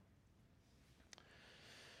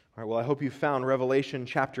All right, well, I hope you found Revelation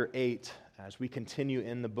chapter 8 as we continue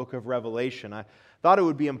in the book of Revelation. I thought it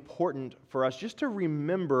would be important for us just to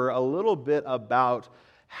remember a little bit about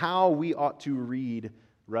how we ought to read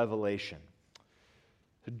Revelation.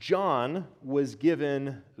 John was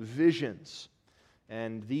given visions,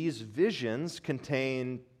 and these visions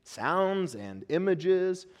contain sounds and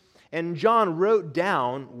images, and John wrote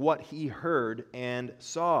down what he heard and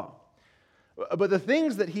saw. But the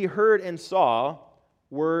things that he heard and saw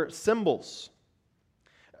were symbols.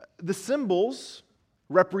 The symbols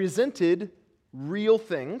represented real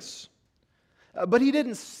things, but he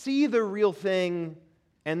didn't see the real thing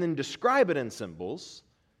and then describe it in symbols.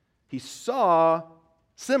 He saw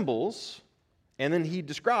symbols, and then he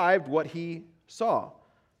described what he saw.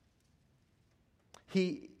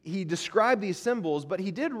 He described these symbols, but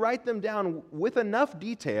he did write them down with enough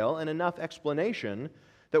detail and enough explanation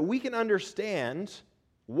that we can understand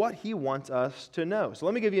what he wants us to know. So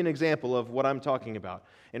let me give you an example of what I'm talking about.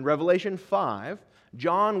 In Revelation 5,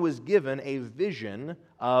 John was given a vision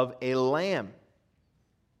of a lamb.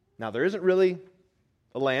 Now, there isn't really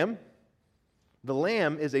a lamb. The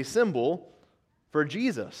lamb is a symbol for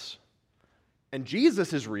Jesus. And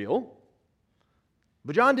Jesus is real.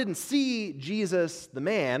 But John didn't see Jesus, the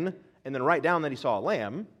man, and then write down that he saw a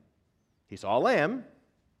lamb. He saw a lamb,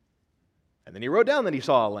 and then he wrote down that he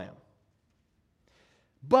saw a lamb.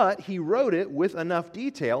 But he wrote it with enough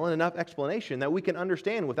detail and enough explanation that we can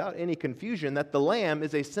understand without any confusion that the lamb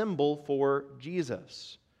is a symbol for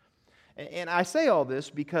Jesus. And I say all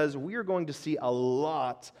this because we are going to see a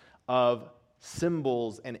lot of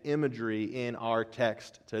symbols and imagery in our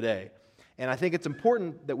text today. And I think it's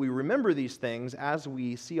important that we remember these things as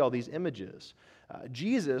we see all these images.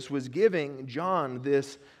 Jesus was giving John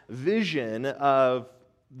this vision of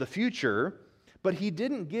the future, but he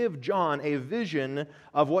didn't give John a vision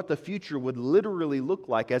of what the future would literally look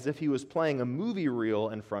like as if he was playing a movie reel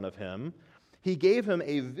in front of him. He gave him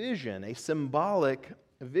a vision, a symbolic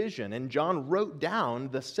vision, and John wrote down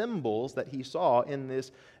the symbols that he saw in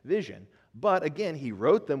this vision. But again, he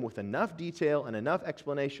wrote them with enough detail and enough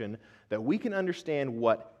explanation that we can understand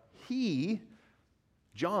what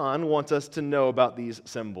John, wants us to know about these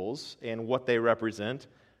symbols and what they represent,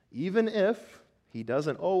 even if he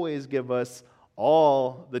doesn't always give us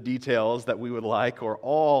all the details that we would like or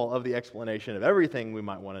all of the explanation of everything we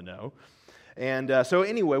might want to know. And so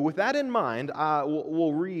anyway, with that in mind,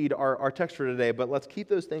 we'll read our text for today, but let's keep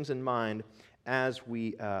those things in mind as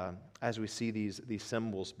we see these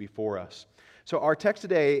symbols before us. So our text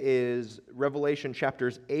today is Revelation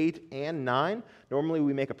chapters 8 and 9. Normally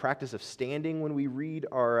we make a practice of standing when we read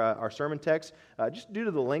our sermon text, just due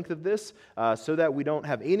to the length of this, so that we don't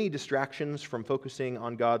have any distractions from focusing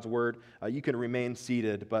on God's Word. You can remain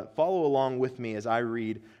seated, but follow along with me as I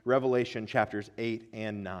read Revelation chapters 8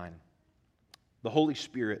 and 9. The Holy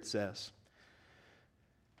Spirit says,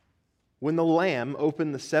 "When the Lamb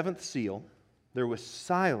opened the seventh seal, there was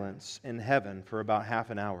silence in heaven for about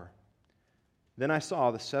half an hour. Then I saw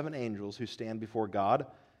the 7 angels who stand before God,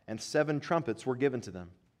 and 7 trumpets were given to them.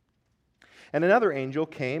 And another angel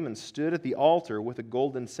came and stood at the altar with a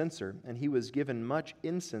golden censer, and he was given much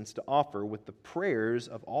incense to offer with the prayers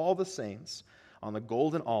of all the saints on the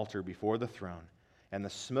golden altar before the throne. And the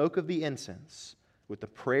smoke of the incense, with the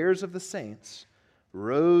prayers of the saints,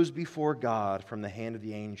 rose before God from the hand of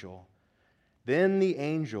the angel. Then the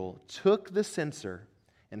angel took the censer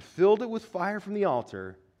and filled it with fire from the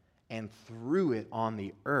altar and threw it on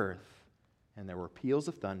the earth. And there were peals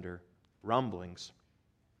of thunder, rumblings,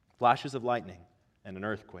 flashes of lightning, and an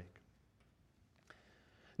earthquake.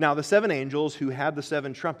 Now the 7 angels who had the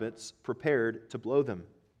 7 trumpets prepared to blow them.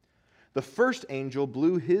 The first angel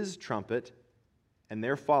blew his trumpet, and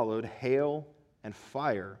there followed hail and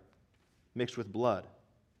fire mixed with blood.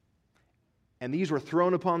 And these were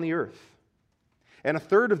thrown upon the earth. And a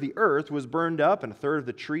third of the earth was burned up, and a third of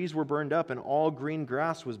the trees were burned up, and all green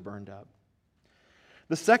grass was burned up.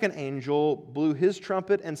 The second angel blew his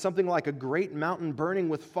trumpet, and something like a great mountain burning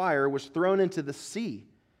with fire was thrown into the sea.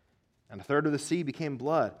 And a third of the sea became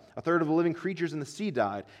blood. A third of the living creatures in the sea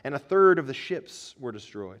died, and a third of the ships were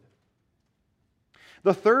destroyed.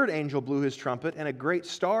 The third angel blew his trumpet, and a great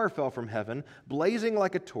star fell from heaven, blazing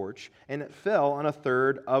like a torch, and it fell on a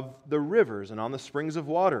third of the rivers and on the springs of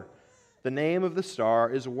water. The name of the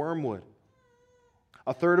star is Wormwood.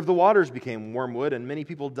 A third of the waters became wormwood, and many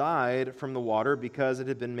people died from the water because it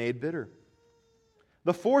had been made bitter.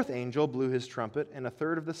 The fourth angel blew his trumpet, and a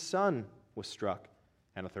third of the sun was struck,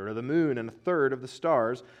 and a third of the moon, and a third of the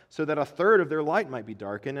stars, so that a third of their light might be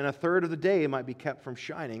darkened, and a third of the day might be kept from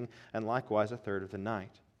shining, and likewise a third of the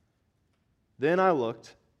night. Then I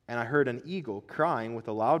looked, And I heard an eagle crying with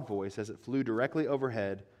a loud voice as it flew directly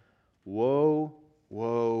overhead, "Woe,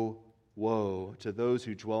 woe, woe to those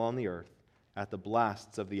who dwell on the earth at the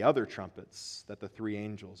blasts of the other trumpets that the three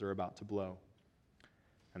angels are about to blow."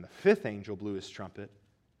 And the fifth angel blew his trumpet,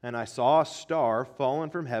 and I saw a star fallen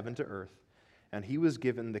from heaven to earth, and he was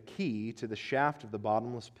given the key to the shaft of the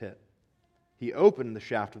bottomless pit. He opened the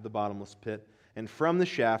shaft of the bottomless pit, and from the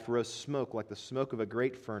shaft rose smoke like the smoke of a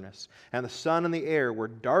great furnace, and the sun and the air were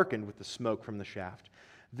darkened with the smoke from the shaft.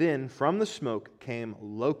 Then from the smoke came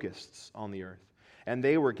locusts on the earth, and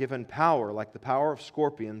they were given power like the power of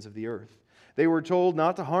scorpions of the earth. They were told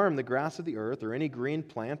not to harm the grass of the earth or any green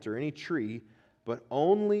plant or any tree, but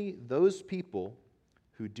only those people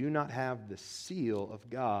who do not have the seal of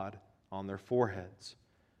God on their foreheads.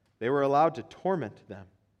 They were allowed to torment them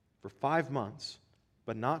for 5 months,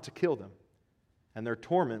 but not to kill them. And their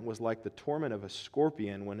torment was like the torment of a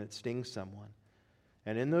scorpion when it stings someone.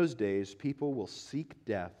 And in those days, people will seek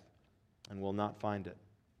death and will not find it.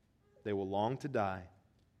 They will long to die,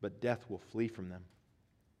 but death will flee from them.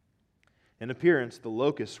 In appearance, the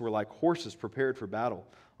locusts were like horses prepared for battle.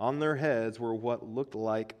 On their heads were what looked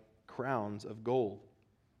like crowns of gold.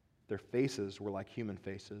 Their faces were like human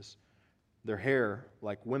faces, their hair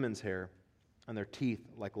like women's hair, and their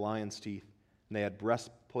teeth like lions' teeth. And they had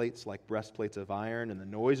breastplates like breastplates of iron, and the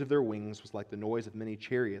noise of their wings was like the noise of many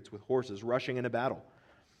chariots with horses rushing into battle.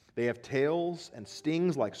 They have tails and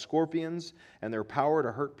stings like scorpions, and their power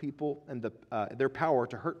to hurt people,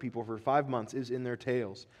 for 5 months is in their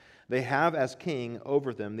tails. They have as king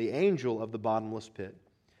over them the angel of the bottomless pit.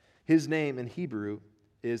 His name in Hebrew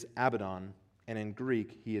is Abaddon, and in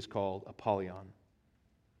Greek he is called Apollyon.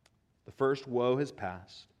 The first woe has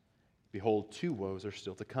passed. Behold, 2 woes are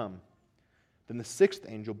still to come. Then the sixth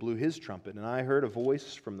angel blew his trumpet, and I heard a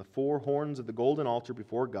voice from the 4 horns of the golden altar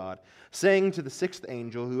before God, saying to the sixth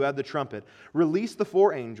angel who had the trumpet, "Release the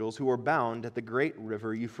 4 angels who are bound at the great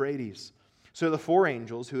river Euphrates." So the 4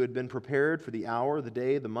 angels who had been prepared for the hour, the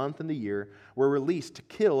day, the month, and the year were released to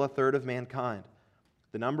kill a third of mankind.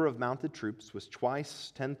 The number of mounted troops was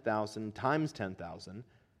twice 10,000 times 10,000.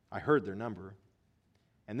 I heard their number.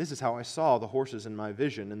 And this is how I saw the horses in my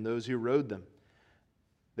vision and those who rode them.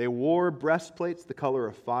 They wore breastplates the color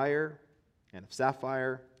of fire and of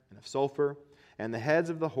sapphire and of sulfur, and the heads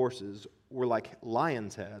of the horses were like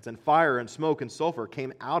lions' heads, and fire and smoke and sulfur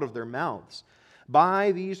came out of their mouths.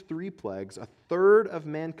 By these 3 plagues, a third of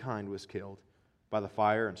mankind was killed by the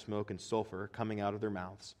fire and smoke and sulfur coming out of their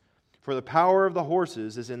mouths. For the power of the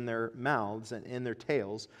horses is in their mouths and in their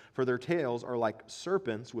tails, for their tails are like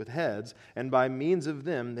serpents with heads, and by means of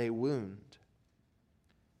them they wound.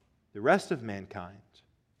 The rest of mankind,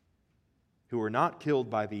 who were not killed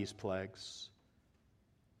by these plagues,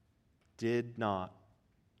 did not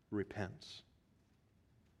repent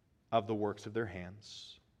of the works of their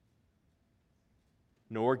hands,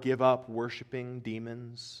 nor give up worshiping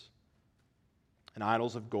demons and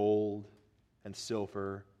idols of gold and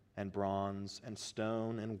silver and bronze and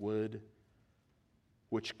stone and wood,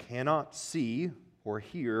 which cannot see or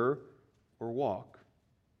hear or walk.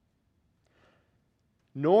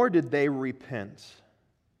 Nor did they repent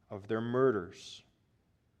of their murders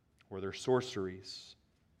or their sorceries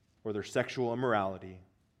or their sexual immorality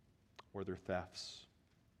or their thefts.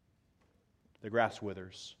 The grass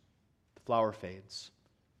withers, the flower fades,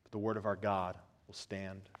 but the word of our God will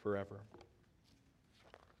stand forever.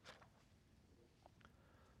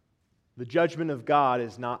 The judgment of God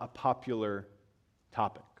is not a popular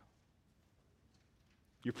topic.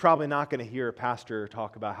 You're probably not going to hear a pastor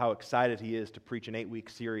talk about how excited he is to preach an 8-week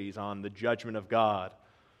series on the judgment of God.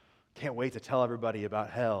 Can't wait to tell everybody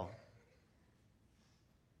about hell.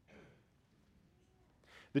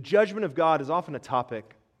 The judgment of God is often a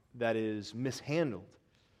topic that is mishandled.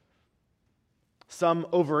 Some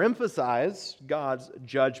overemphasize God's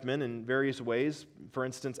judgment in various ways, for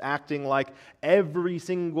instance, acting like every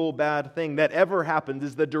single bad thing that ever happened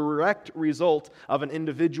is the direct result of an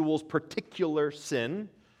individual's particular sin.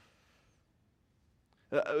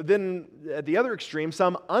 Then, at the other extreme,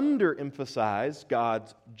 some underemphasize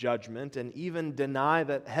God's judgment and even deny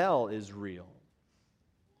that hell is real.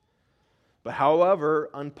 But however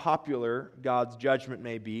unpopular God's judgment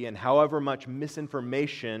may be, and however much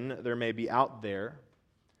misinformation there may be out there,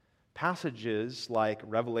 passages like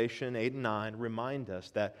Revelation 8 and 9 remind us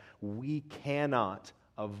that we cannot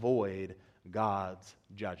avoid God's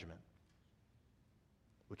judgment.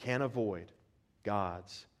 We can't avoid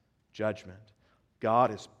God's judgment.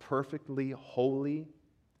 God is perfectly holy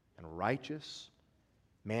and righteous.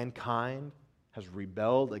 Mankind has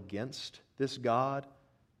rebelled against this God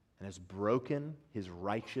and has broken His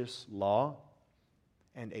righteous law.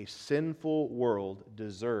 And a sinful world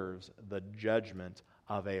deserves the judgment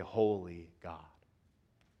of a holy God.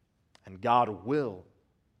 And God will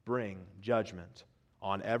bring judgment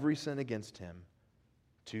on every sin against Him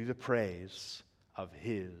to the praise of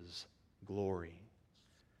His glory.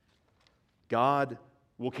 God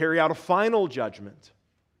will carry out a final judgment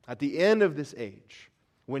at the end of this age.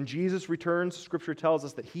 When Jesus returns, Scripture tells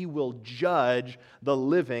us that He will judge the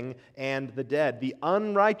living and the dead. The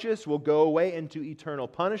unrighteous will go away into eternal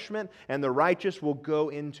punishment, and the righteous will go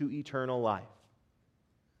into eternal life.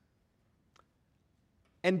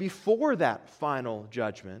 And before that final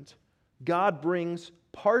judgment, God brings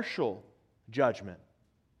partial judgment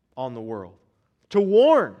on the world to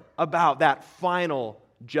warn about that final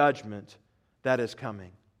judgment that is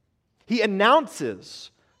coming. He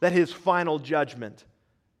announces that His final judgment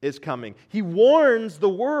is coming. He warns the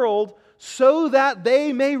world so that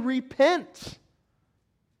they may repent.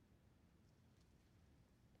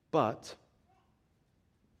 But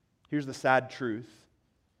here's the sad truth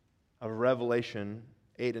of Revelation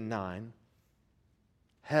 8 and 9.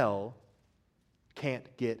 Hell can't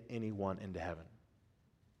get anyone into heaven.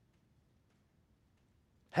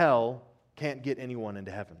 Hell can't get anyone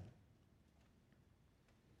into heaven.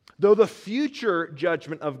 Though the future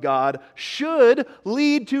judgment of God should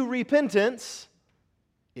lead to repentance,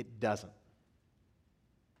 it doesn't.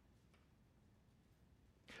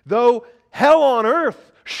 Though hell on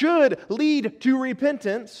earth should lead to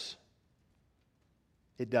repentance,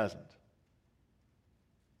 it doesn't.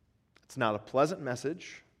 It's not a pleasant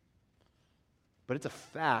message, but it's a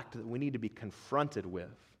fact that we need to be confronted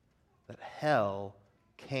with, that hell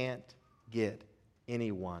can't get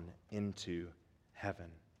anyone into heaven.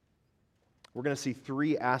 We're going to see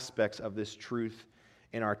three aspects of this truth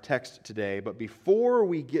in our text today, but before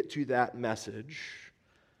we get to that message,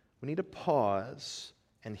 we need to pause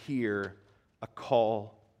and hear a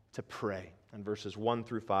call to pray in verses 1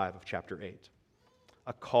 through 5 of chapter 8.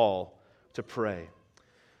 A call to pray.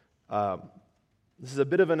 This is a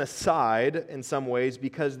bit of an aside in some ways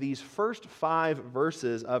because these first 5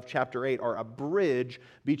 verses of chapter 8 are a bridge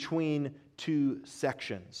between two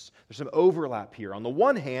sections. There's some overlap here. On the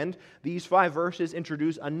one hand, these 5 verses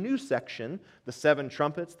introduce a new section, the 7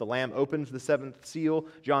 trumpets. The Lamb opens the 7th seal.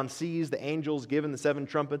 John sees the angels given the 7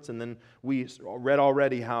 trumpets, and then we read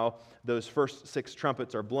already how those first 6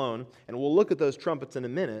 trumpets are blown. And we'll look at those trumpets in a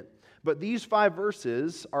minute. But these 5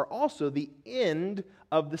 verses are also the end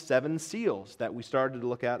of the 7 seals that we started to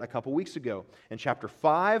look at a couple weeks ago. In chapter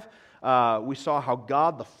 5, we saw how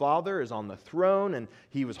God the Father is on the throne, and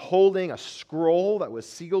He was holding a scroll that was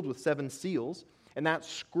sealed with 7 seals. And that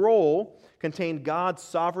scroll contained God's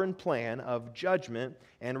sovereign plan of judgment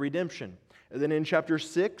and redemption. And then in chapter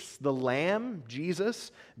 6, the Lamb,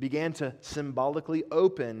 Jesus, began to symbolically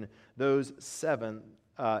open those 7,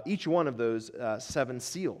 each one of those 7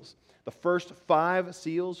 seals. The first 5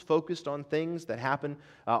 seals focused on things that happened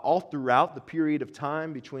all throughout the period of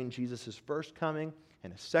time between Jesus' first coming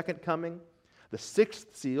and His second coming. The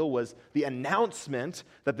 6th seal was the announcement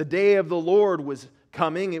that the day of the Lord was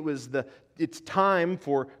coming. It's time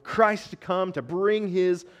for Christ to come to bring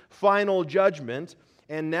His final judgment.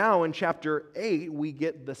 And now in chapter 8, we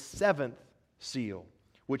get the 7th seal,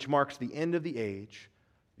 which marks the end of the age,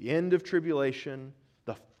 the end of tribulation,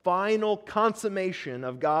 the final consummation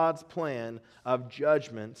of God's plan of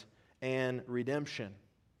judgment and redemption.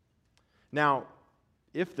 Now,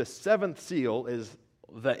 if the 7th seal is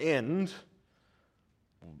the end,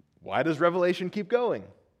 why does Revelation keep going?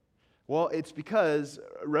 Well, it's because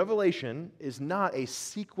Revelation is not a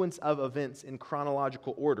sequence of events in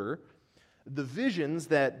chronological order. The visions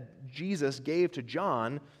that Jesus gave to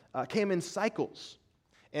John came in cycles.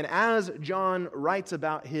 And as John writes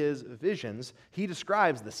about his visions, he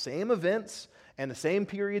describes the same events and the same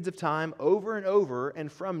periods of time over and over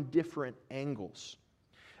and from different angles.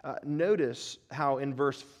 Notice how in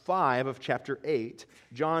verse 5 of chapter 8,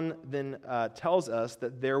 John then tells us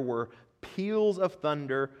that there were peals of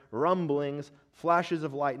thunder, rumblings, flashes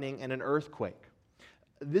of lightning, and an earthquake.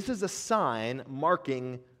 This is a sign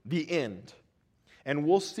marking the end. And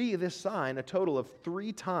we'll see this sign a total of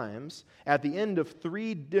 3 times at the end of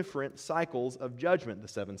 3 different cycles of judgment. The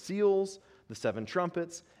 7 seals, the 7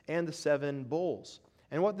 trumpets, and the 7 bowls.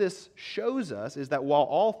 And what this shows us is that while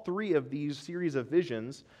all 3 of these series of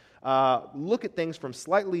visions look at things from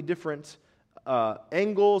slightly different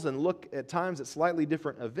angles and look at times at slightly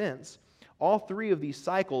different events, all 3 of these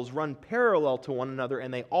cycles run parallel to one another,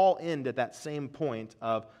 and they all end at that same point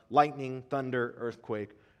of lightning, thunder,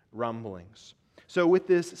 earthquake, rumblings. So with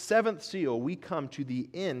this seventh seal, we come to the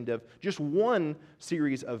end of just one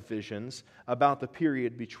series of visions about the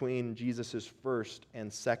period between Jesus' first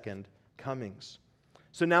and second comings.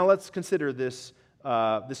 So now let's consider the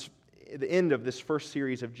end of this first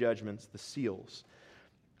series of judgments, the seals.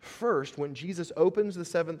 First, when Jesus opens the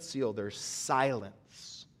seventh seal, there's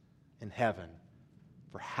silence in heaven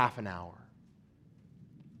for half an hour.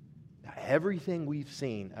 Now, everything we've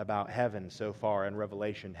seen about heaven so far in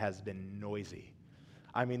Revelation has been noisy.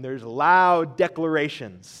 I mean, there's loud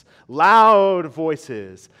declarations, loud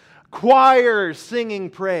voices, choirs singing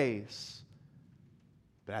praise.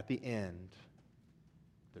 But at the end,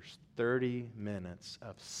 there's 30 minutes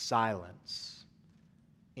of silence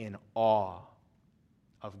in awe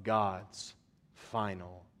of God's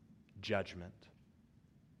final judgment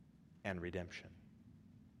and redemption.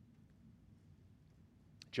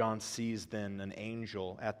 John sees then an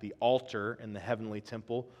angel at the altar in the heavenly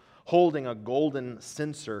temple holding a golden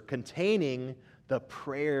censer containing the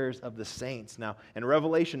prayers of the saints. Now, in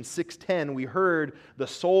Revelation 6:10, we heard the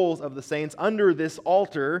souls of the saints under this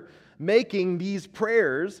altar making these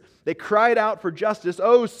prayers. They cried out for justice.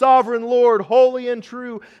 "O sovereign Lord, holy and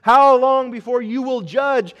true, how long before you will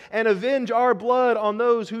judge and avenge our blood on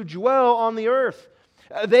those who dwell on the earth?"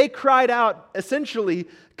 They cried out, essentially,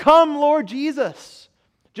 "Come, Lord Jesus."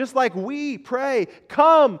 Just like we pray,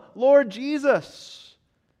 "Come, Lord Jesus."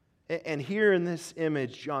 And here in this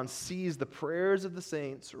image, John sees the prayers of the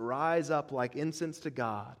saints rise up like incense to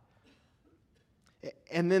God.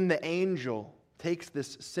 And then the angel takes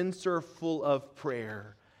this censer full of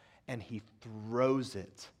prayer and he throws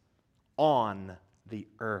it on the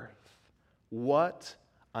earth. What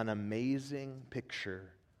an amazing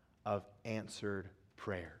picture of answered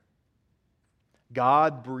prayer.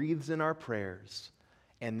 God breathes in our prayers,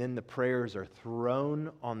 and then the prayers are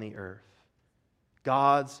thrown on the earth.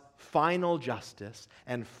 God's final justice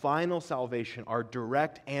and final salvation are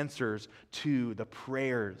direct answers to the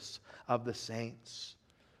prayers of the saints.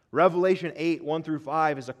 Revelation 8, 1 through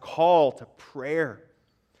 5 is a call to prayer.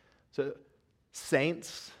 So,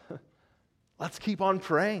 saints, let's keep on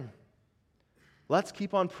praying. Let's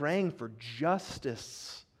keep on praying for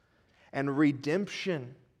justice and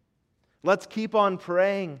redemption. Let's keep on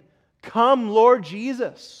praying, "Come, Lord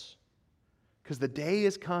Jesus," because the day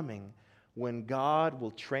is coming when God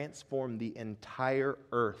will transform the entire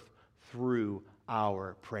earth through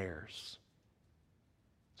our prayers.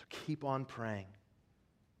 So keep on praying.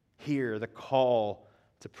 Hear the call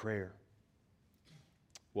to prayer.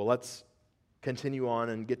 Well, let's continue on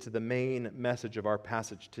and get to the main message of our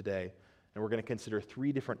passage today. And we're going to consider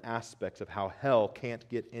three different aspects of how hell can't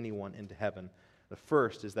get anyone into heaven. The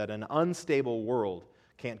first is that an unstable world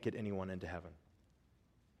can't get anyone into heaven.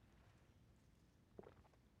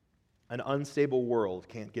 An unstable world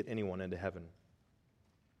can't get anyone into heaven.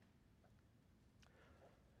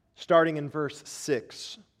 Starting in verse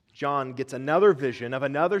 6, John gets another vision of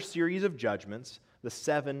another series of judgments, the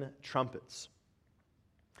 7 trumpets.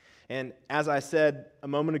 And as I said a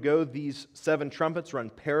moment ago, these 7 trumpets run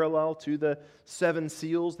parallel to the 7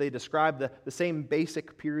 seals. They describe the same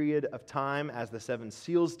basic period of time as the 7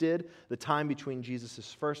 seals did, the time between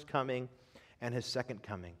Jesus' first coming and his second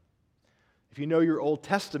coming. If you know your Old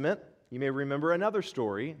Testament, you may remember another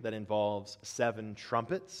story that involves 7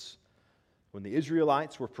 trumpets. When the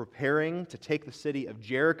Israelites were preparing to take the city of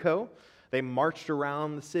Jericho, they marched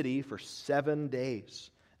around the city for 7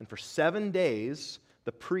 days. And for 7 days,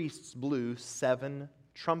 the priests blew 7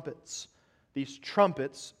 trumpets. These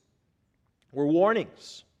trumpets were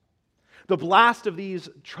warnings. The blast of these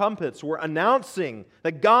trumpets were announcing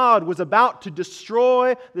that God was about to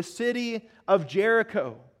destroy the city of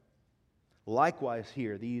Jericho. Likewise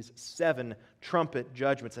here, these 7 trumpet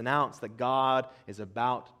judgments announce that God is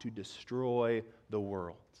about to destroy the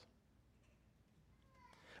world.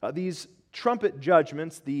 These trumpet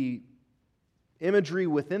judgments, the imagery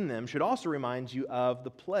within them, should also remind you of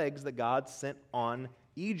the plagues that God sent on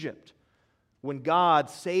Egypt. When God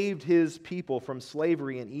saved His people from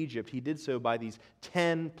slavery in Egypt, He did so by these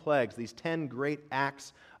 10 plagues, these 10 great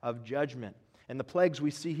acts of judgment. And the plagues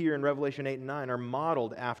we see here in Revelation 8 and 9 are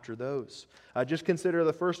modeled after those. Just consider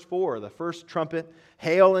the first 4. The first trumpet,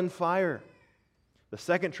 hail and fire. The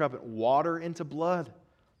second trumpet, water into blood.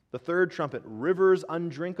 The third trumpet, rivers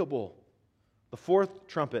undrinkable. The fourth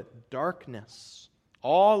trumpet, darkness.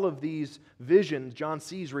 All of these visions John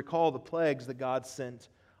sees recall the plagues that God sent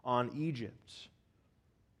on Egypt.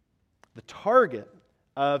 The target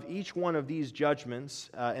of each one of these judgments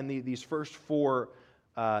and these first 4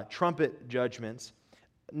 trumpet judgments,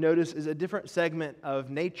 notice, is a different segment of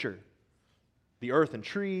nature. The earth and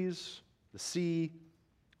trees, the sea,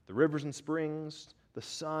 the rivers and springs, the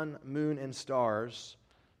sun, moon, and stars.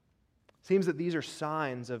 It seems that these are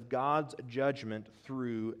signs of God's judgment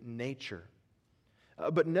through nature.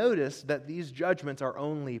 But notice that these judgments are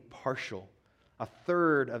only partial. A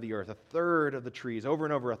third of the earth, a third of the trees, over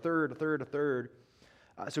and over, a third, a third, a third.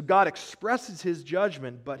 So God expresses His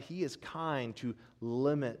judgment, but He is kind to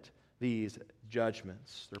limit these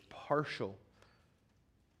judgments. They're partial.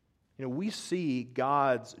 We see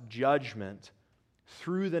God's judgment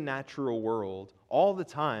through the natural world all the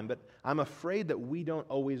time, but I'm afraid that we don't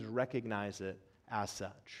always recognize it as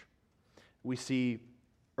such. We see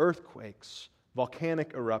earthquakes,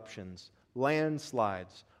 volcanic eruptions,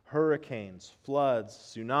 landslides, hurricanes, floods,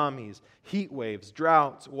 tsunamis, heat waves,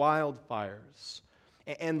 droughts, wildfires.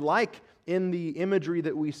 And like in the imagery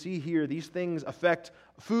that we see here, these things affect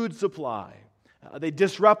food supply. They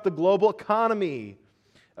disrupt the global economy.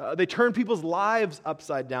 They turn people's lives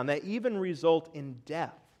upside down. They even result in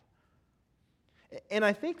death. And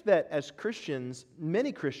I think that as Christians,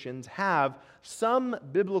 many Christians have some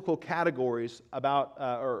biblical categories about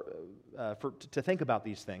to think about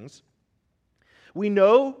these things. We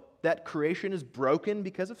know that creation is broken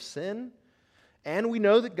because of sin, and we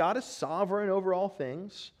know that God is sovereign over all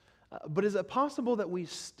things. But is it possible that we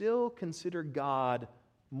still consider God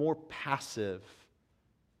more passive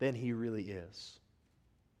than He really is?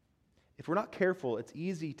 If we're not careful, it's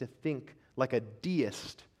easy to think like a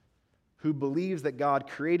deist who believes that God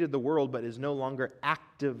created the world but is no longer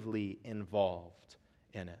actively involved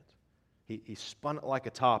in it. He spun it like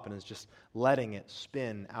a top and is just letting it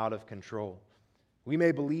spin out of control. We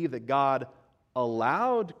may believe that God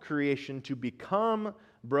allowed creation to become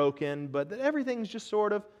broken, but that everything's just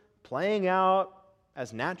sort of playing out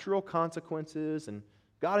as natural consequences, and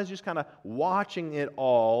God is just kind of watching it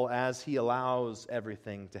all as He allows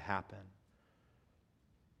everything to happen.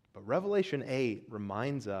 But Revelation 8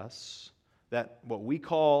 reminds us that what we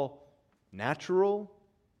call natural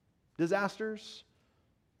disasters,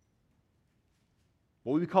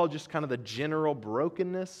 what we call just kind of the general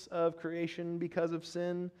brokenness of creation because of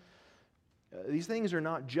sin, these things are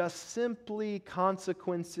not just simply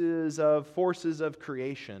consequences of forces of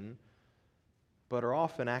creation, but are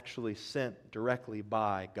often actually sent directly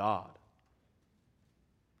by God.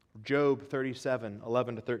 Job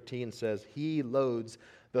 37:11-13 says, He loads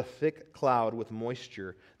the thick cloud with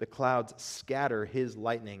moisture. The clouds scatter His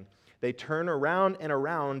lightning. They turn around and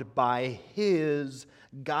around by His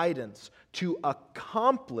guidance to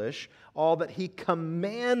accomplish all that He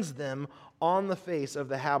commands them on the face of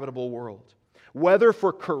the habitable world. Whether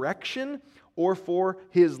for correction or for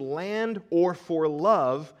His land or for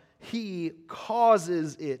love, He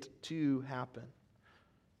causes it to happen.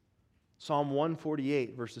 Psalm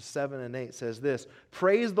 148, verses 7 and 8 says this,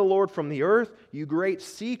 Praise the Lord from the earth, you great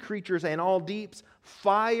sea creatures and all deeps,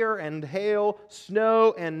 fire and hail,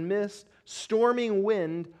 snow and mist, storming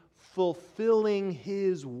wind, fulfilling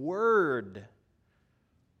His word.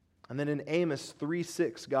 And then in Amos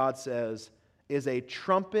 3:6, God says, Is a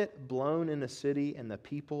trumpet blown in a city and the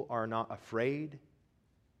people are not afraid?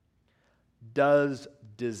 Does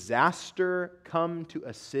disaster come to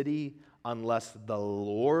a city unless the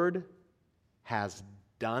Lord has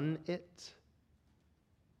done it?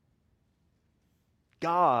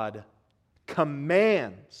 God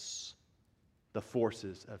commands the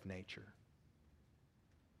forces of nature.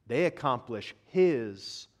 They accomplish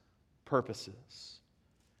His purposes.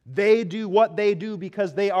 They do what they do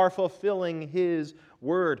because they are fulfilling His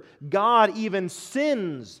word. God even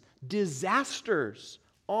sends disasters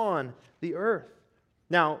on the earth.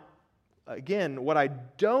 Now, again, what I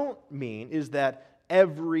don't mean is that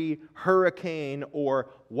every hurricane or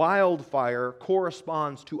wildfire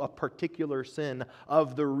corresponds to a particular sin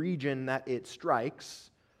of the region that it strikes.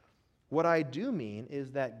 What I do mean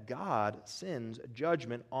is that God sends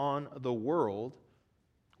judgment on the world,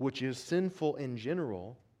 which is sinful in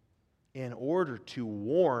general, in order to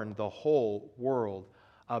warn the whole world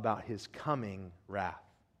about His coming wrath.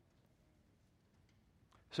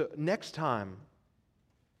 So next time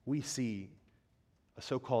we see a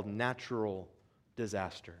so-called natural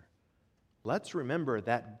disaster, let's remember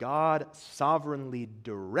that God sovereignly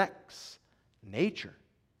directs nature.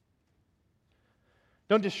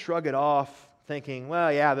 Don't just shrug it off thinking,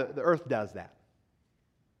 well, yeah, the earth does that.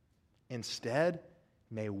 Instead,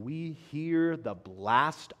 may we hear the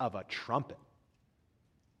blast of a trumpet.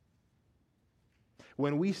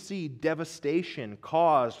 When we see devastation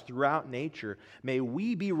caused throughout nature, may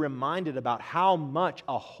we be reminded about how much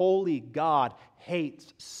a holy God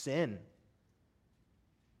hates sin.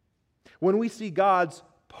 When we see God's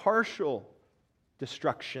partial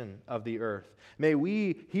destruction of the earth. May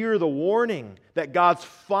we hear the warning that God's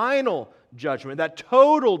final judgment, that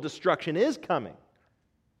total destruction is coming.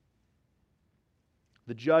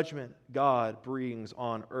 The judgment God brings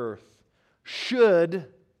on earth should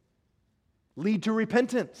lead to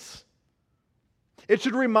repentance. It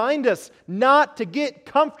should remind us not to get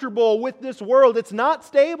comfortable with this world. It's not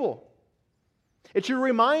stable. It should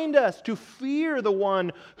remind us to fear the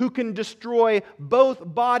one who can destroy both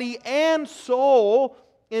body and soul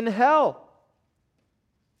in hell.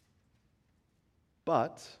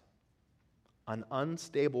 But an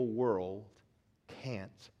unstable world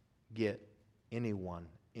can't get anyone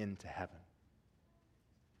into heaven.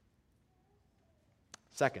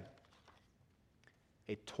 Second,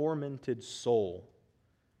 a tormented soul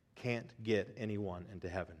can't get anyone into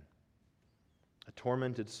heaven. A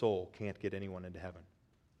tormented soul can't get anyone into heaven.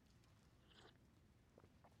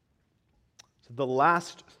 So the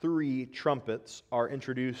last three trumpets are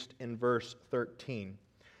introduced in verse 13.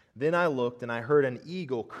 Then I looked, and I heard an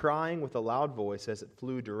eagle crying with a loud voice as it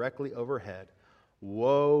flew directly overhead,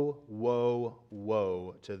 "Woe, woe,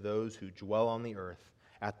 woe to those who dwell on the earth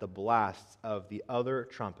at the blasts of the other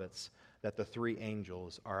trumpets that the three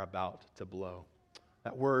angels are about to blow."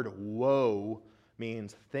 That word woe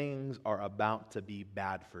means things are about to be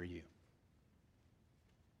bad for you.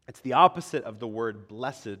 It's the opposite of the word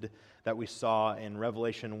blessed that we saw in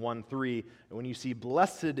Revelation 1:3. When you see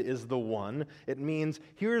blessed is the one, it means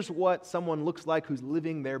here's what someone looks like who's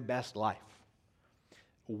living their best life.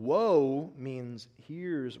 Woe means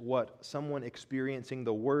here's what someone experiencing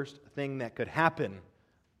the worst thing that could happen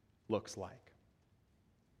looks like.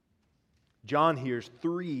 John hears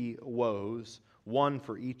three woes, one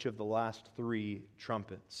for each of the last three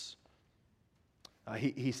trumpets.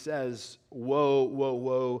 He says, "Woe, woe,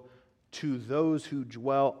 woe to those who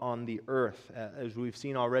dwell on the earth." As we've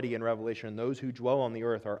seen already in Revelation, those who dwell on the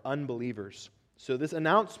earth are unbelievers. So this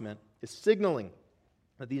announcement is signaling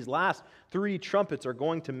that these last three trumpets are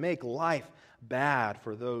going to make life bad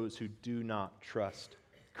for those who do not trust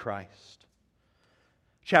Christ.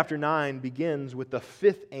 Chapter 9 begins with the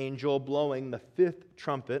fifth angel blowing the fifth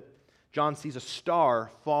trumpet. John sees a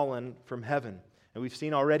star fallen from heaven. And we've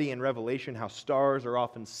seen already in Revelation how stars are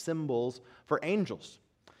often symbols for angels.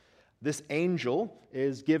 This angel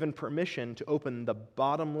is given permission to open the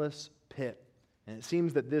bottomless pit. And it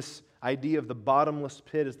seems that this idea of the bottomless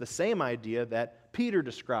pit is the same idea that Peter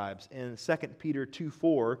describes in 2 Peter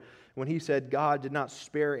 2:4 when he said, "God did not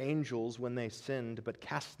spare angels when they sinned, but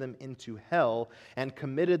cast them into hell and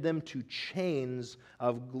committed them to chains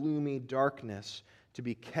of gloomy darkness to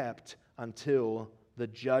be kept until the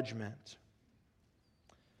judgment."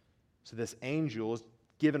 So this angel is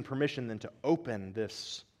given permission then to open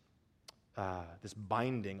this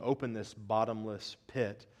binding, open this bottomless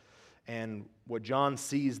pit. And what John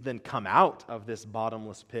sees then come out of this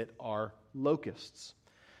bottomless pit are locusts.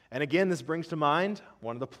 And again, this brings to mind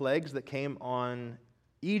one of the plagues that came on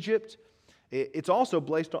Egypt. It's also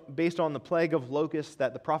based on the plague of locusts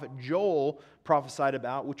that the prophet Joel prophesied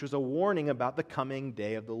about, which was a warning about the coming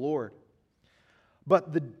day of the Lord.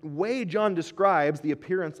 But the way John describes the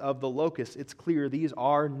appearance of the locusts, it's clear these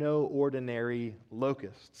are no ordinary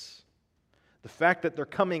locusts. The fact that they're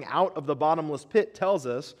coming out of the bottomless pit tells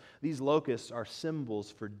us these locusts are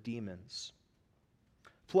symbols for demons.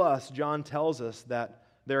 Plus, John tells us that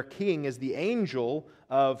their king is the angel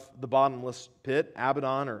of the bottomless pit,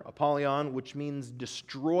 Abaddon or Apollyon, which means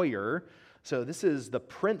destroyer. So this is the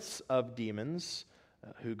prince of demons,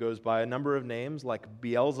 who goes by a number of names like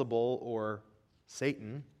Beelzebul or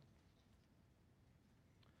Satan.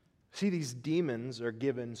 See, these demons are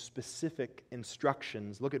given specific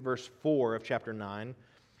instructions. Look at verse 4 of chapter 9.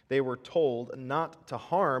 They were told not to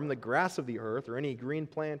harm the grass of the earth or any green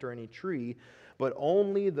plant or any tree, but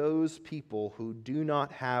only those people who do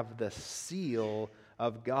not have the seal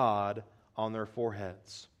of God on their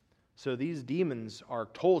foreheads. So these demons are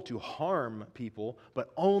told to harm people,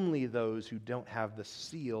 but only those who don't have the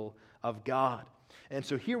seal of God. And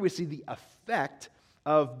so here we see the effect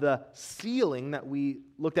of the sealing that we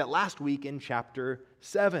looked at last week in chapter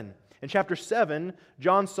 7. In chapter 7,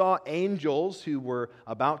 John saw angels who were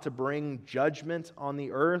about to bring judgment on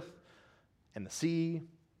the earth and the sea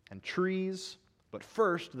and trees. But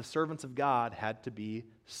first, the servants of God had to be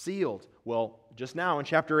sealed. Well, just now in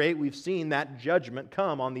chapter 8, we've seen that judgment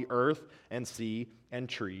come on the earth and sea and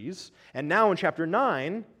trees. And now in chapter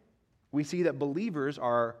 9, we see that believers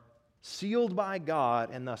are sealed by God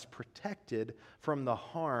and thus protected from the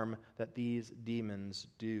harm that these demons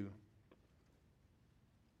do.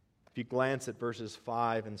 If you glance at verses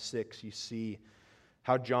 5 and 6, you see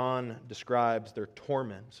how John describes their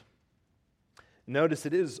torment. Notice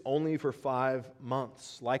it is only for 5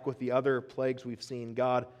 months. Like with the other plagues we've seen,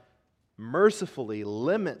 God mercifully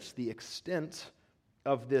limits the extent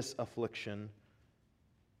of this affliction,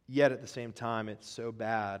 yet at the same time it's so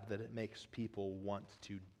bad that it makes people want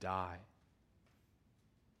to die.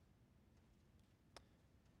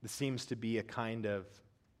 This seems to be a kind of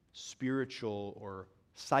spiritual or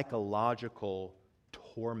psychological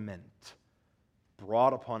torment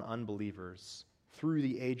brought upon unbelievers through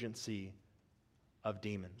the agency of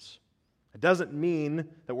demons. It doesn't mean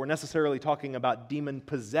that we're necessarily talking about demon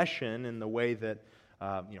possession in the way that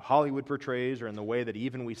Hollywood portrays or in the way that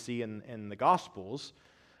even we see in the Gospels.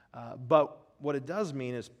 But what it does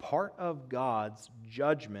mean is part of God's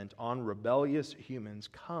judgment on rebellious humans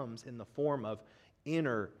comes in the form of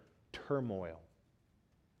inner turmoil.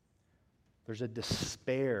 There's a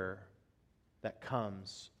despair that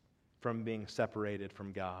comes from being separated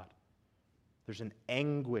from God. There's an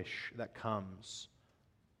anguish that comes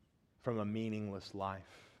from a meaningless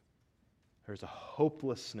life. There's a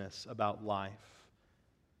hopelessness about life,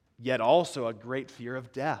 yet also a great fear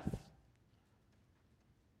of death.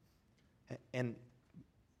 And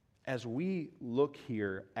as we look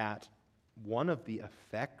here at one of the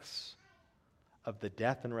effects of the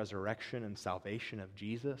death and resurrection and salvation of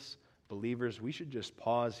Jesus, believers, we should just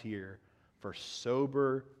pause here for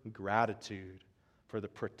sober gratitude for the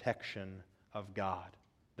protection of God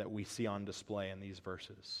that we see on display in these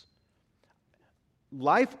verses.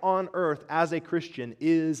 Life on earth as a Christian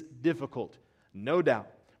is difficult, no doubt.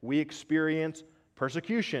 We experience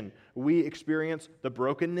persecution. We experience the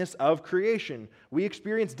brokenness of creation. We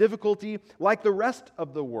experience difficulty like the rest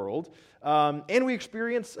of the world. And we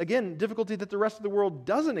experience, again, difficulty that the rest of the world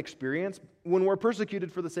doesn't experience when we're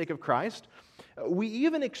persecuted for the sake of Christ. We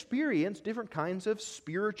even experience different kinds of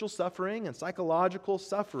spiritual suffering and psychological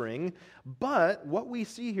suffering. But what we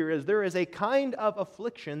see here is there is a kind of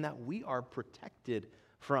affliction that we are protected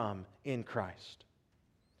from in Christ.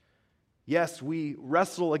 Yes, we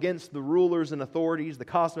wrestle against the rulers and authorities, the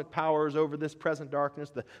cosmic powers over this present darkness,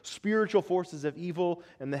 the spiritual forces of evil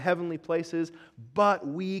in the heavenly places, but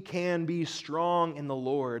we can be strong in the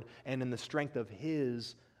Lord and in the strength of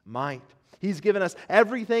His might. He's given us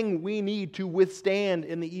everything we need to withstand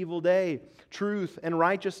in the evil day: truth and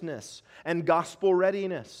righteousness and gospel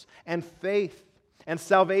readiness and faith and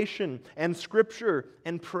salvation and scripture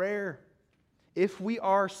and prayer. If we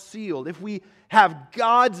are sealed, if we have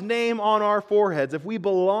God's name on our foreheads, if we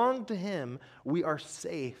belong to Him, we are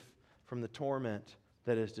safe from the torment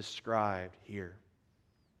that is described here.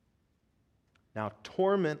 Now,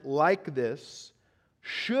 torment like this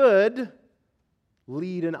should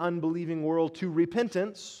lead an unbelieving world to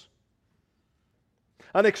repentance.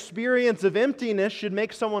 An experience of emptiness should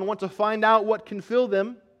make someone want to find out what can fill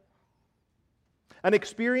them. An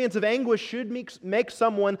experience of anguish should make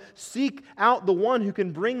someone seek out the one who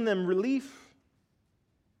can bring them relief.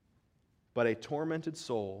 But a tormented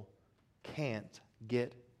soul can't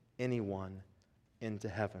get anyone into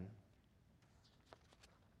heaven.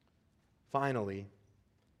 Finally,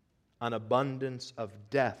 an abundance of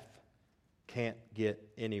death can't get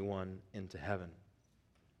anyone into heaven.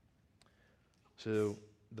 So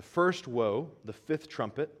the first woe, the fifth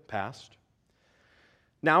trumpet, passed.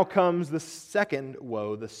 Now comes the second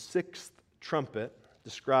woe, the sixth trumpet,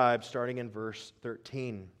 described starting in verse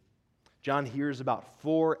 13. John hears about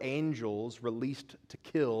 4 angels released to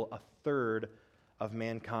kill a third of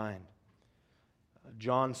mankind.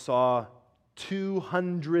 John saw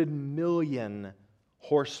 200 million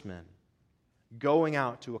horsemen going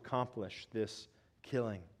out to accomplish this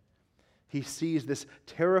killing. He sees this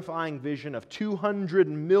terrifying vision of 200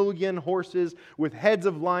 million horses with heads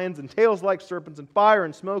of lions and tails like serpents and fire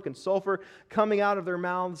and smoke and sulfur coming out of their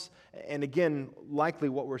mouths. And again, likely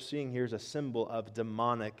what we're seeing here is a symbol of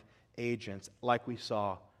demonic agents like we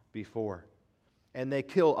saw before. And they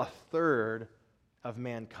kill a third of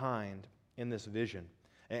mankind in this vision.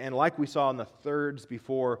 And like we saw in the thirds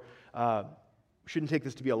before, we shouldn't take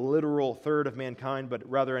this to be a literal third of mankind, but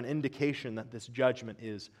rather an indication that this judgment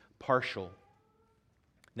is partial.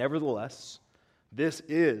 Nevertheless, this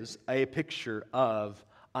is a picture of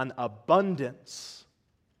an abundance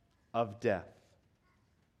of death.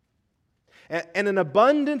 And an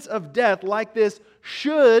abundance of death like this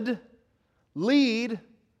should lead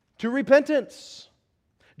to repentance.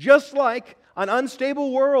 Just like an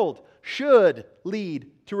unstable world should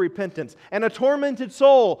lead to repentance. And a tormented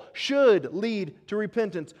soul should lead to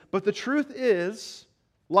repentance. But the truth is,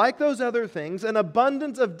 like those other things, an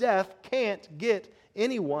abundance of death can't get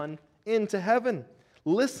anyone into heaven.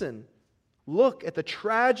 Listen, look at the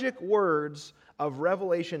tragic words of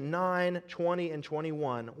Revelation 9, 20, and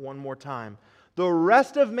 21 one more time. The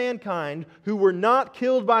rest of mankind who were not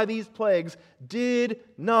killed by these plagues did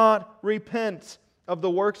not repent of the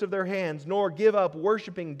works of their hands, nor give up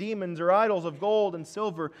worshiping demons or idols of gold and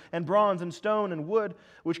silver and bronze and stone and wood,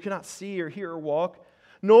 which cannot see or hear or walk.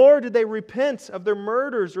 Nor did they repent of their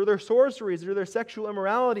murders or their sorceries or their sexual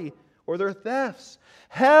immorality or their thefts.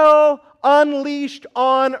 Hell unleashed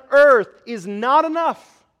on earth is not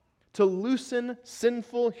enough to loosen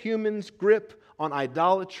sinful humans' grip on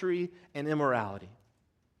idolatry and immorality.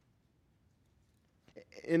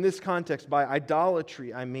 In this context, by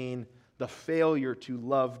idolatry, I mean the failure to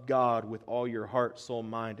love God with all your heart, soul,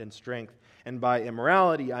 mind, and strength. And by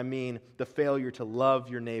immorality, I mean the failure to love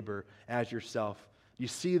your neighbor as yourself. You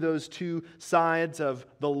see those two sides of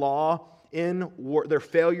the law in their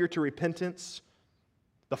failure to repentance.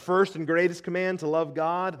 The first and greatest command, to love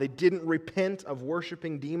God. They didn't repent of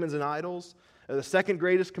worshiping demons and idols. The second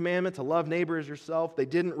greatest commandment, to love neighbor as yourself. They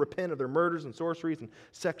didn't repent of their murders and sorceries and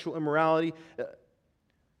sexual immorality.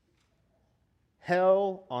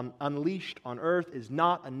 Hell unleashed on earth is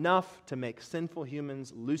not enough to make sinful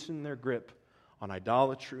humans loosen their grip on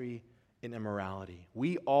idolatry and immorality.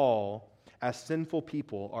 We all, as sinful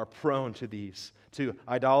people, are prone to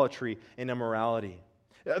idolatry and immorality.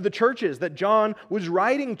 The churches that John was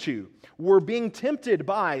writing to were being tempted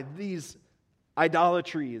by these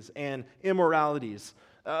idolatries and immoralities.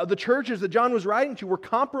 The churches that John was writing to were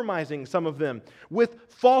compromising, some of them, with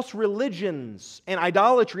false religions and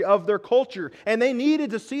idolatry of their culture, and they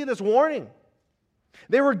needed to see this warning.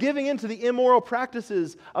 They were giving into the immoral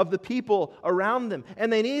practices of the people around them,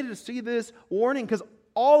 and they needed to see this warning because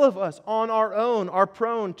all of us on our own are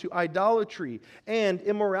prone to idolatry and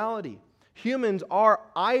immorality. Humans are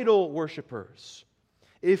idol worshipers.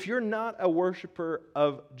 If you're not a worshiper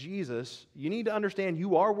of Jesus, you need to understand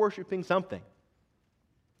you are worshiping something.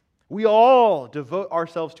 We all devote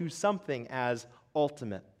ourselves to something as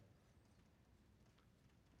ultimate.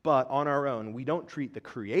 But on our own, we don't treat the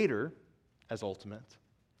Creator as ultimate,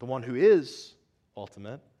 the one who is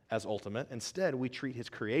ultimate, as ultimate. Instead, we treat His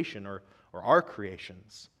creation or our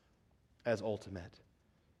creations as ultimate.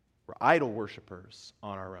 We're idol worshipers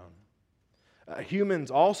on our own.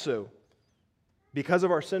 Humans also, because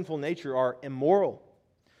of our sinful nature, are immoral.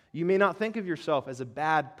 You may not think of yourself as a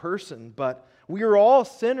bad person, but we are all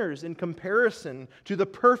sinners in comparison to the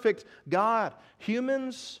perfect God.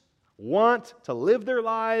 Humans want to live their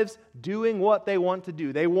lives doing what they want to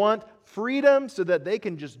do. They want freedom so that they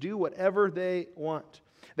can just do whatever they want.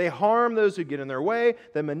 They harm those who get in their way.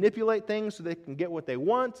 They manipulate things so they can get what they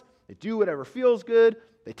want. They do whatever feels good.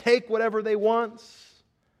 They take whatever they want.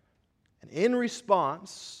 And in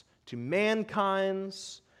response to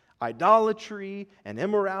mankind's idolatry and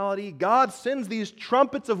immorality, God sends these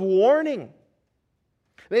trumpets of warning.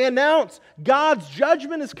 They announce God's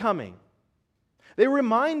judgment is coming. They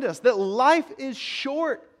remind us that life is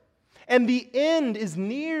short and the end is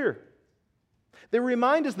near. They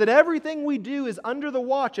remind us that everything we do is under the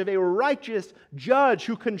watch of a righteous judge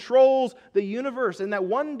who controls the universe, and that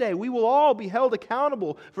one day we will all be held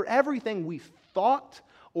accountable for everything we've thought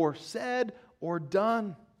or said or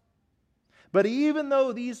done. But even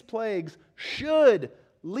though these plagues should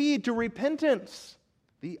lead to repentance,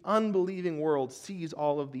 the unbelieving world sees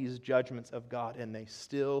all of these judgments of God and they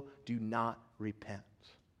still do not repent.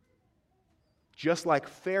 Just like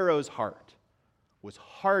Pharaoh's heart was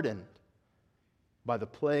hardened by the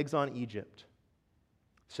plagues on Egypt,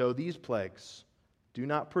 so these plagues do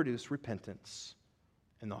not produce repentance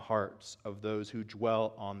in the hearts of those who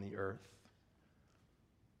dwell on the earth.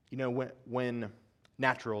 You know, when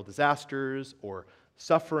natural disasters or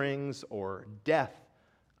sufferings or death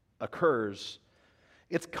occurs,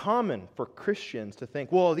 it's common for Christians to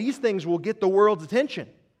think, well, these things will get the world's attention.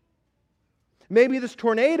 Maybe this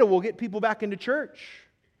tornado will get people back into church.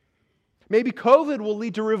 Maybe COVID will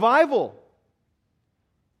lead to revival.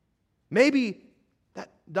 Maybe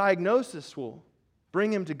that diagnosis will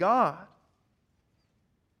bring him to God.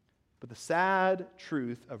 But the sad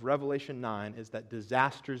truth of Revelation 9 is that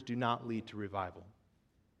disasters do not lead to revival.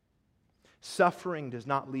 Suffering does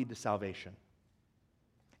not lead to salvation.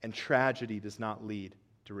 And tragedy does not lead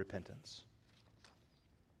to repentance.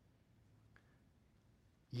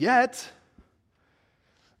 Yet,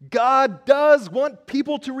 God does want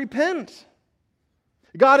people to repent.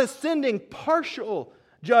 God is sending partial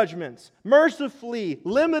judgments, mercifully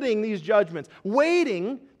limiting these judgments,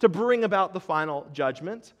 waiting to bring about the final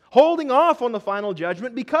judgment, holding off on the final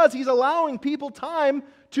judgment because He's allowing people time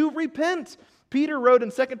to repent. Peter wrote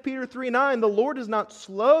in 2 Peter 3:9, "The Lord is not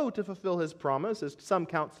slow to fulfill His promise, as some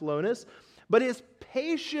count slowness, but is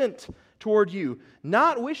patient toward you,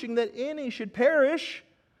 not wishing that any should perish,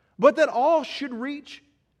 but that all should reach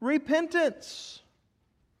repentance.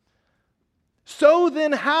 So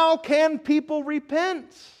then, how can people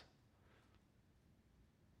repent?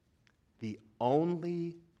 The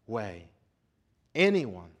only way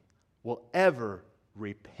anyone will ever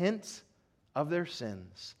repent of their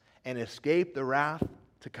sins and escape the wrath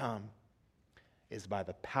to come is by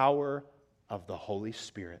the power of the Holy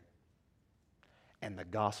Spirit and the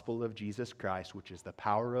gospel of Jesus Christ, which is the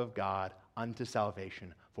power of God unto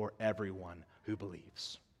salvation for everyone who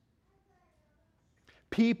believes.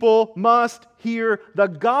 People must hear the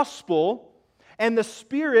gospel, and the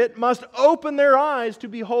Spirit must open their eyes to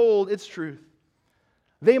behold its truth.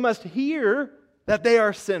 They must hear that they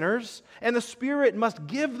are sinners, and the Spirit must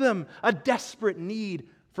give them a desperate need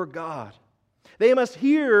for God. They must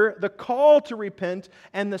hear the call to repent,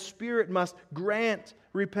 and the Spirit must grant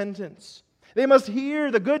repentance. They must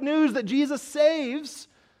hear the good news that Jesus saves,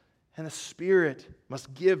 and the Spirit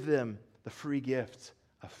must give them the free gift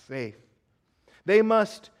of faith. They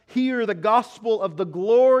must hear the gospel of the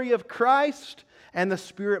glory of Christ, and the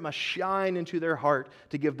Spirit must shine into their heart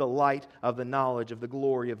to give the light of the knowledge of the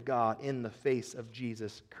glory of God in the face of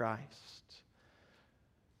Jesus Christ.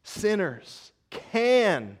 Sinners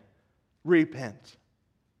can repent.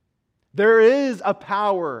 There is a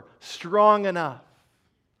power strong enough,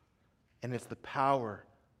 and it's the power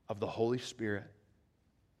of the Holy Spirit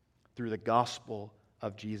through the gospel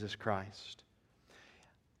of Jesus Christ.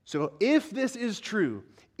 So if this is true,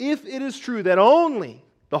 if it is true that only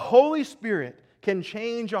the Holy Spirit can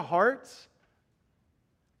change a heart,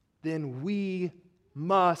 then we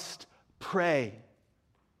must pray.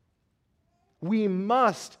 We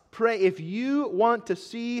must pray. If you want to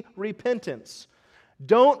see repentance,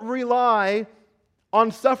 don't rely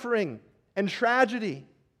on suffering and tragedy.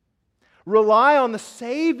 Rely on the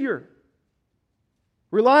Savior.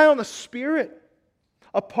 Rely on the Spirit.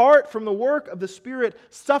 Apart from the work of the Spirit,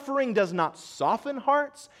 suffering does not soften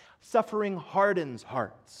hearts, suffering hardens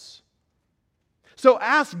hearts. So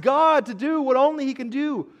ask God to do what only He can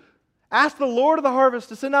do. Ask the Lord of the harvest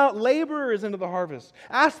to send out laborers into the harvest.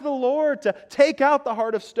 Ask the Lord to take out the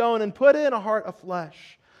heart of stone and put in a heart of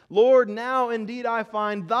flesh. Lord, now indeed I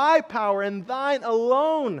find Thy power and Thine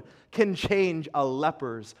alone can change a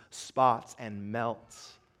leper's spots and melt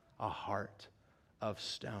a heart of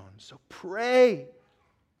stone. So pray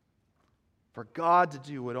for God to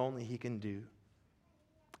do what only He can do.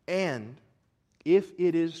 And if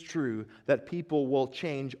it is true that people will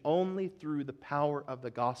change only through the power of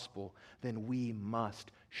the gospel, then we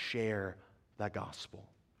must share the gospel.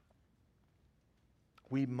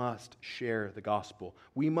 We must share the gospel.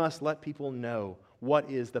 We must let people know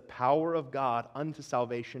what is the power of God unto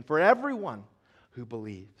salvation for everyone who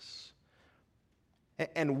believes.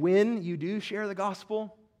 And when you do share the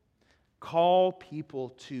gospel, call people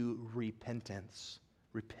to repentance.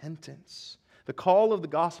 Repentance. The call of the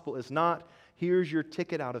gospel is not, here's your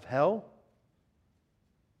ticket out of hell.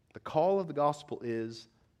 The call of the gospel is,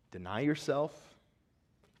 deny yourself,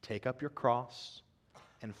 take up your cross,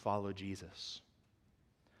 and follow Jesus.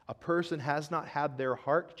 A person has not had their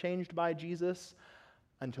heart changed by Jesus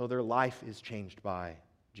until their life is changed by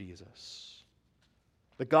Jesus.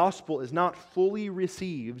 The gospel is not fully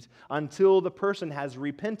received until the person has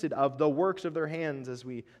repented of the works of their hands, as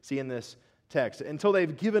we see in this text, until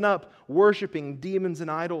they've given up worshiping demons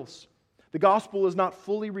and idols. The gospel is not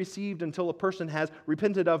fully received until a person has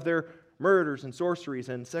repented of their murders and sorceries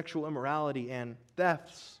and sexual immorality and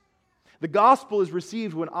thefts. The gospel is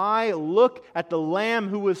received when I look at the Lamb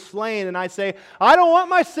who was slain and I say, I don't want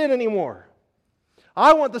my sin anymore.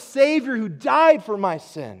 I want the Savior who died for my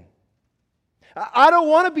sin. I don't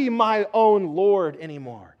want to be my own Lord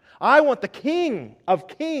anymore. I want the King of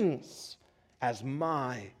Kings as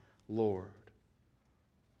my Lord.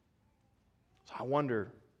 So I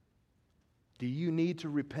wonder, do you need to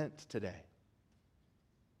repent today?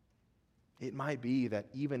 It might be that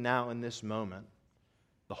even now in this moment,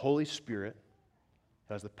 the Holy Spirit,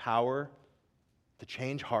 who has the power to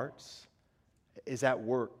change hearts, is at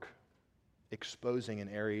work exposing an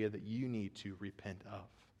area that you need to repent of.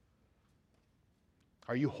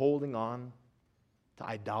 Are you holding on to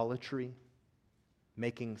idolatry,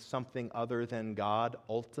 making something other than God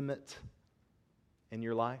ultimate in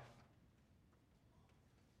your life?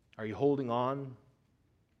 Are you holding on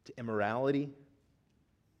to immorality,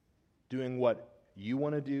 doing what you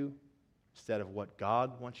want to do instead of what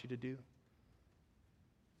God wants you to do?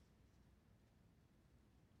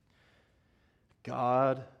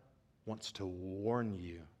 God wants to warn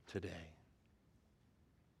you today.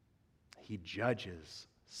 He judges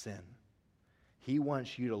sin. He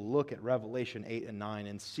wants you to look at Revelation 8 and 9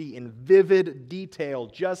 and see in vivid detail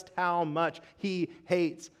just how much He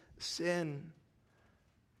hates sin.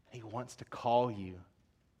 He wants to call you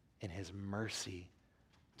in His mercy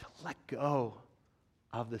to let go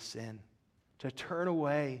of the sin, to turn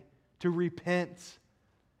away, to repent,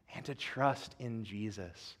 and to trust in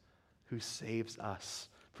Jesus, who saves us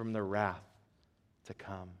from the wrath to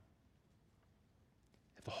come.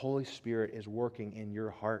 If the Holy Spirit is working in your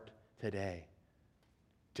heart today,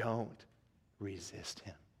 don't resist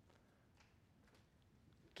Him.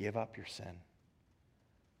 Give up your sin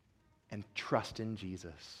and trust in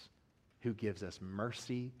Jesus, who gives us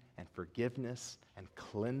mercy and forgiveness and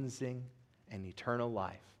cleansing and eternal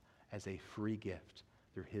life as a free gift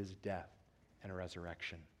through His death and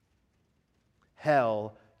resurrection.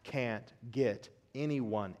 Hell can't get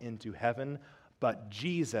anyone into heaven, but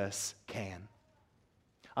Jesus can.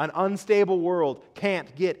 An unstable world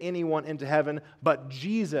can't get anyone into heaven, but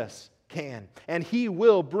Jesus can. And He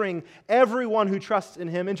will bring everyone who trusts in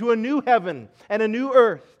Him into a new heaven and a new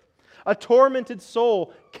earth. A tormented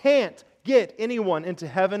soul can't get anyone into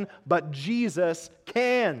heaven, but Jesus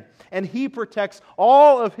can. And He protects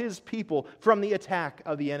all of His people from the attack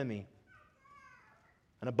of the enemy.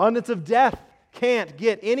 An abundance of death can't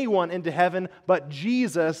get anyone into heaven, but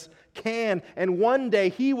Jesus can. And one day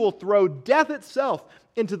He will throw death itself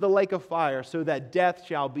into the lake of fire so that death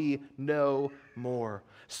shall be no more.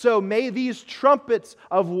 So may these trumpets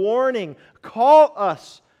of warning call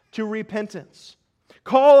us to repentance.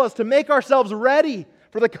 Call us to make ourselves ready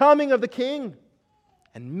for the coming of the King.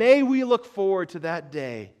 And may we look forward to that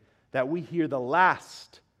day that we hear the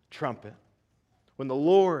last trumpet, when the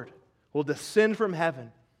Lord will descend from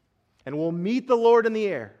heaven and we'll meet the Lord in the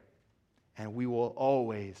air, and we will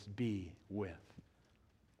always be with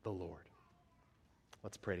the Lord.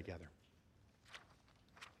 Let's pray together.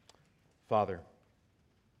 Father,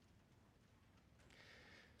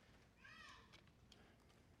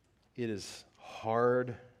 it is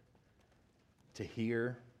hard to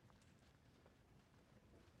hear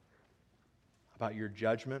about your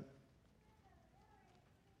judgment.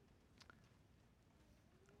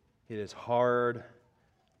 It is hard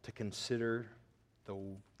to consider the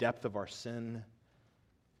depth of our sin.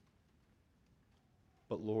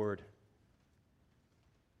 But Lord,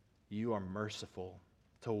 You are merciful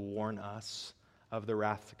to warn us of the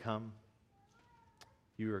wrath to come.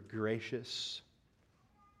 You are gracious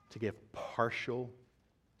to give partial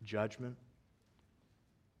judgment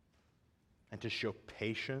and to show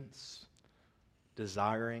patience,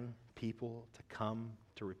 desiring people to come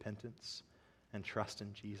to repentance and trust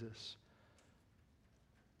in Jesus.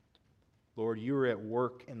 Lord, You are at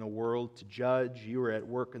work in the world to judge. You are at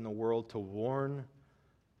work in the world to warn.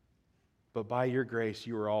 But by Your grace,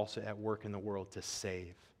 You are also at work in the world to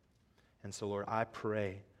save. And so, Lord, I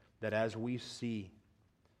pray that as we see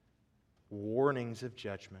warnings of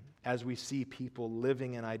judgment, as we see people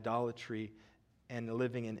living in idolatry and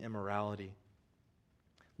living in immorality,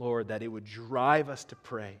 Lord, that it would drive us to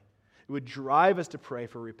pray. It would drive us to pray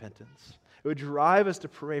for repentance. It would drive us to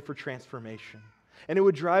pray for transformation. And it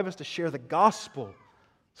would drive us to share the gospel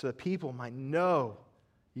so that people might know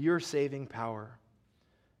Your saving power.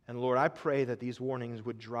 And Lord, I pray that these warnings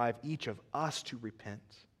would drive each of us to repent.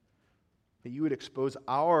 That You would expose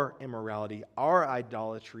our immorality, our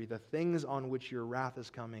idolatry, the things on which Your wrath is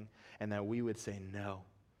coming, and that we would say no.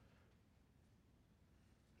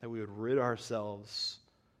 That we would rid ourselves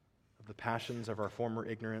of the passions of our former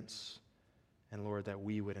ignorance. And Lord, that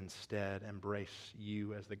we would instead embrace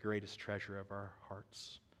You as the greatest treasure of our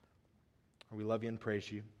hearts. We love You and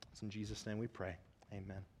praise You. It's in Jesus' name we pray.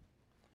 Amen.